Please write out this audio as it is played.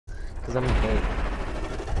Cause I'm dead.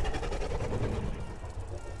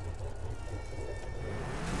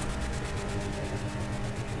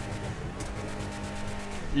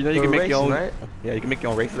 You know you can make your own. Right? Yeah, you can make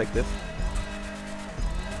your own races like this.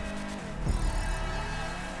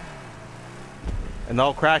 And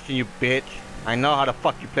no crashing, you bitch. I know how the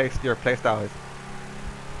fuck your playstyle is.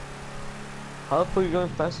 How the fuck are you going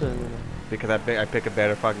faster than that? Because I pick a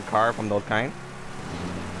better fucking car from those kind.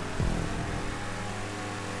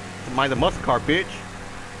 Mine's a muscle car, bitch.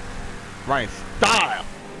 Right style.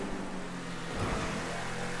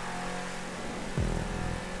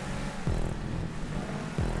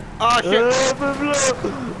 Oh shit!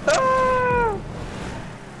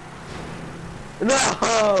 No!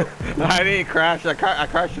 I didn't crash. I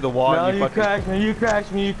crashed to the wall. No, you crashed me. You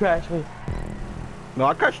crashed me. You crashed me. No,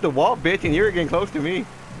 I crashed the wall, bitch, and you were getting close to me.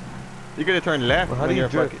 You could have turned left well, how when do you you're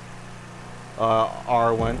drift? fucking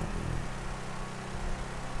R1.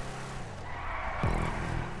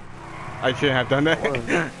 I shouldn't have done that.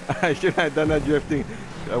 I shouldn't have done that drifting.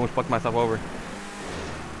 I almost fucked myself over.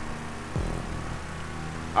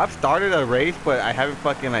 I've started a race, but I haven't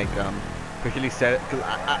fucking like officially set it because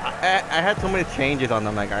I had so many changes on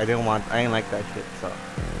them. Like I didn't like that shit. So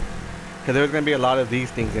because there's gonna be a lot of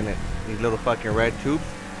these things in it, these little fucking red tubes,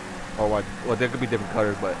 or what? Well, there could be different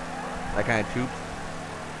colors, but that kind of tubes.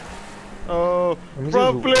 Oh,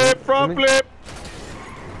 front flip!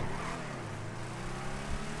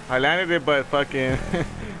 I landed it, but fucking,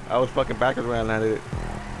 I was fucking backwards when I landed it.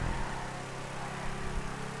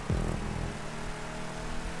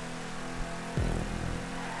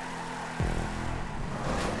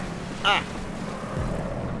 Ah!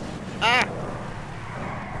 Ah!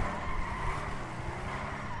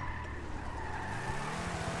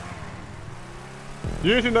 You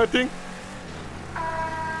didn't see nothing?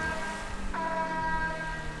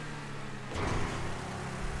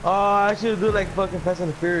 Oh, I should do like fucking Fast and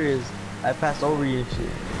the Furious. I passed over you and shit.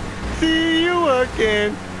 See you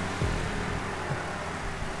again.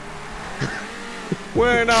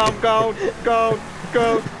 When I'm gone.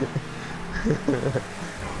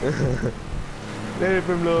 Let it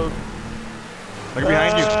from love. Look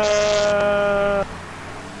behind you.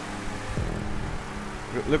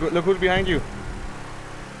 Look who's behind you.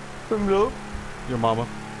 From love. Your mama.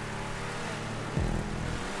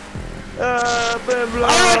 From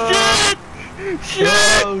love. Oh shit! Shit!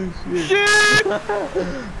 Oh, shit! Shit!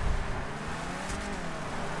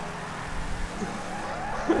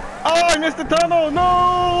 Oh, I missed the tunnel!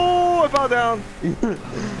 No! I fell down.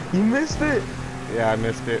 You missed it. Yeah, I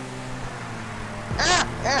missed it.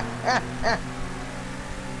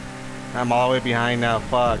 I'm all the way behind now.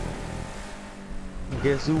 Fuck.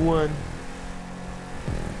 Guess who won?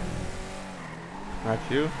 Not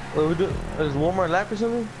you. What we do? There's one more lap or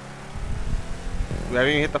something? We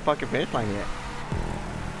haven't even hit the fucking finish line yet.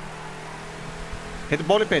 Hit the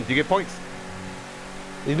bowling pins. You get points.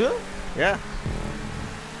 You do? Yeah.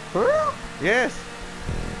 For real? Yes.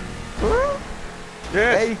 For real?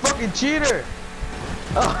 Yes. Hey, you fucking cheater!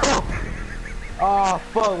 Oh, oh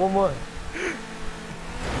fuck, one more.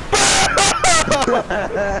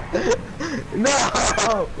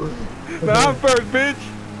 No! Now I'm first, bitch.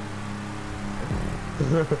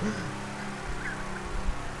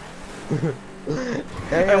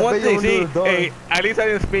 Hey, And one thing, see, hey, hey, at least I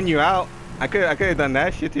didn't spin you out. I could have done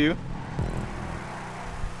that shit to you.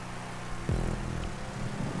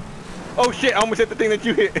 Oh shit! I almost hit the thing that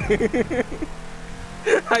you hit.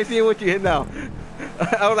 I see what you hit now.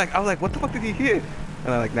 I was like, what the fuck did he hit?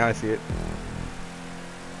 And I'm like, now I see it.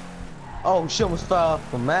 oh shit, almost fell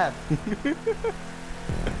off the map.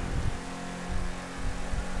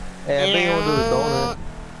 Hey, I think I'm gonna do the donut.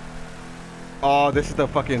 Oh, this is the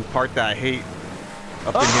fucking part that I hate.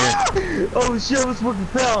 Up in here. Oh shit, I almost fucking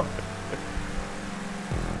fell.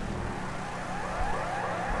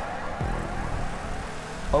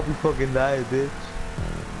 Hope you fucking die, bitch.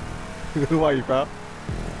 Why you fell?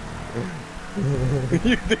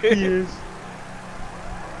 You did. Yes.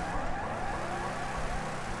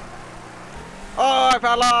 Oh, I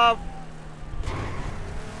fell off.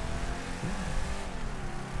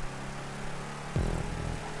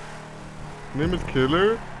 Name is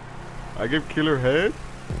Killer. I give Killer head.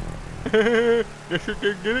 Yes, you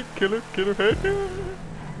can get it, Killer head.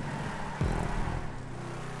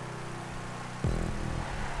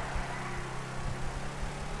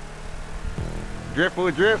 Drift,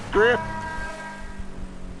 boy, drift.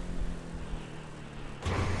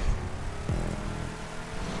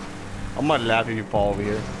 I'm gonna laugh if you fall over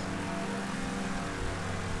here.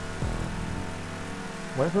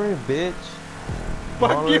 Wait for me, bitch.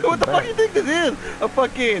 Fuck you, what the fuck you think this is? A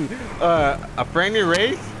fucking, a friendly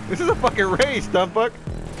race? This is a fucking race, dumb fuck.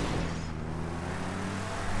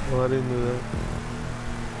 Oh, I didn't know that.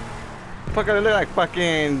 Fuck, I look like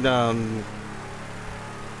fucking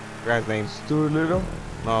guy's name. Stuart Little?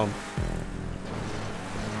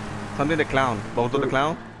 Something the clown. Both of the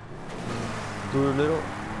clown. Stuart Little?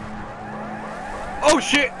 Oh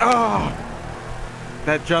shit! Ah,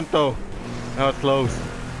 that jump though. That was close.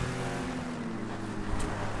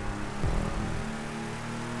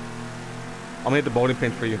 I'm gonna hit the bowling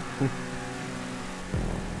pin for you.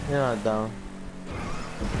 You're not down.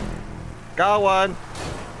 Got one.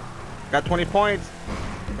 Got 20 points.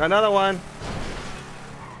 Got another one.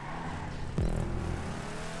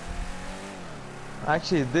 I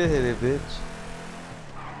actually did hit it, bitch.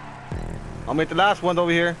 I'll make the last one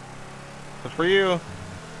over here. That's for you.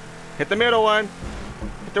 Hit the middle one.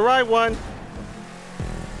 Hit the right one.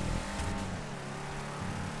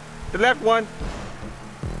 The left one.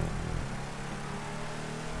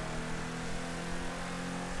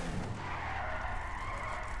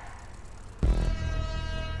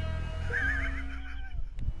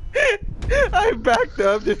 I backed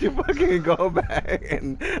up just to fucking go back,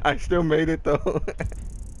 and I still made it though.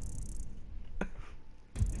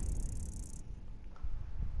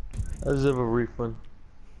 I deserve a refund.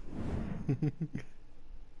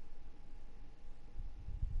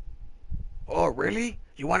 Oh, really?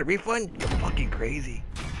 You want a refund? You're fucking crazy.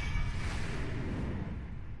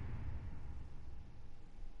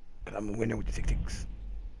 Cause I'm a winner with the 6-6.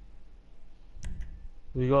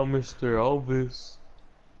 We got Mr. Elvis.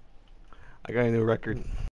 I got a new record.